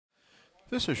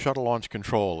This is shuttle launch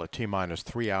control at T-minus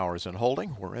 3 hours in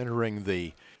holding. We're entering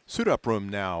the suit-up room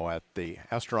now at the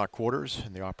astronaut quarters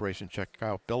in the operation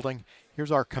checkout building. Here's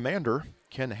our commander,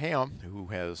 Ken Ham, who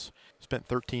has spent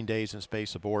 13 days in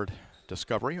space aboard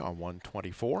Discovery on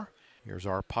 124. Here's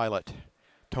our pilot,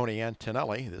 Tony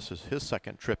Antonelli. This is his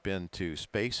second trip into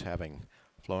space, having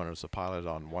flown as a pilot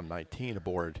on 119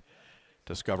 aboard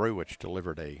Discovery, which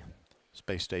delivered a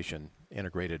space station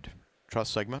integrated truss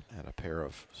segment and a pair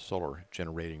of solar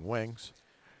generating wings.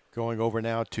 Going over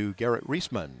now to Garrett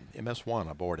Reisman, MS-1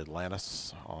 aboard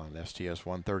Atlantis on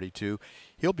STS-132.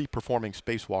 He'll be performing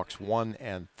spacewalks 1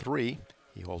 and 3.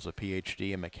 He holds a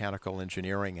PhD in mechanical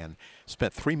engineering and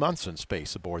spent 3 months in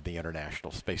space aboard the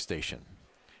International Space Station.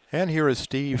 And here is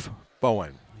Steve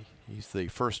Bowen. He's the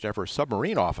first ever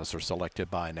submarine officer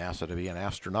selected by NASA to be an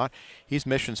astronaut. He's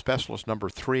mission specialist number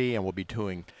 3 and will be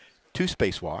doing 2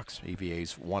 spacewalks,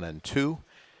 EVAs 1 and 2.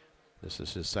 This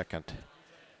is his second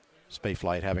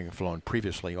spaceflight, having flown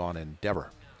previously on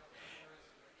Endeavour.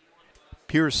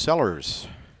 Piers Sellers,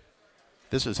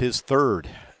 this is his third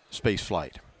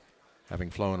spaceflight, having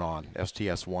flown on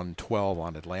STS-112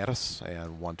 on Atlantis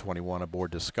and 121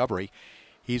 aboard Discovery.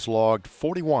 He's logged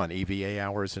 41 EVA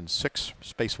hours and 6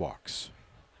 spacewalks.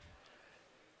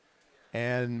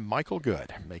 And Michael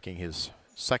Good, making his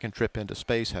second trip into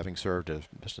space, having served as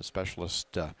mission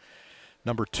specialist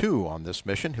number 2 on this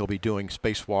mission. He'll be doing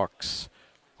spacewalks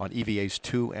on EVAs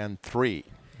 2 and 3.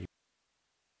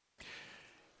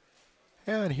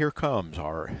 And here comes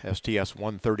our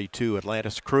STS-132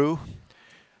 Atlantis crew,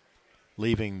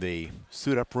 leaving the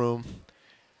suit-up room,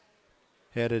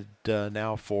 headed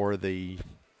now for the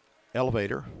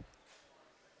elevator.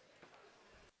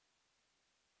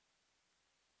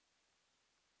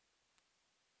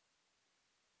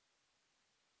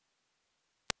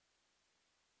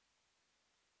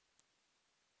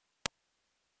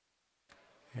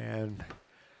 And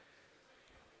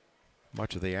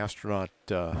much of the astronaut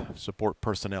support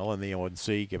personnel in the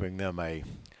ONC giving them a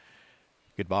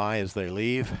goodbye as they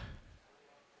leave.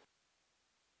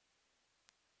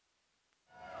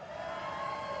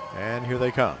 And here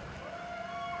they come.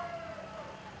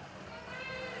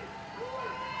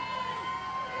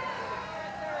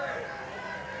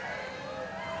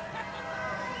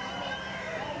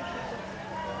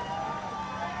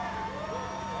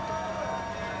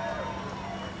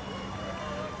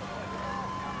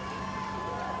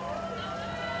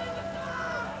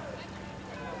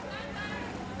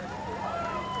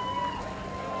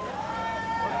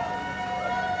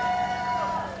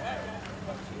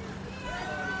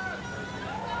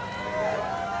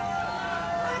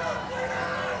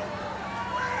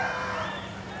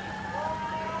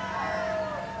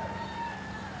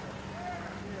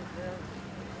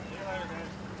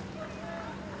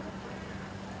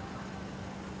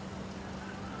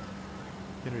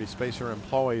 Kennedy Spacer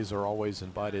employees are always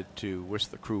invited to wish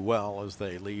the crew well as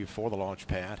they leave for the launch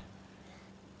pad.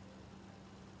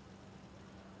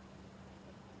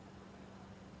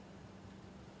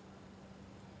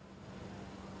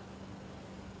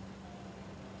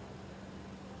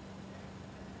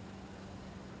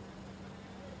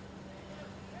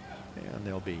 And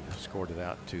they'll be escorted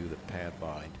out to the pad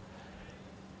by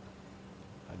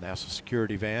a NASA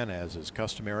security van, as is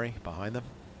customary, behind them.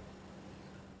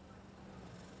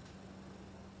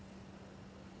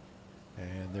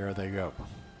 And there they go.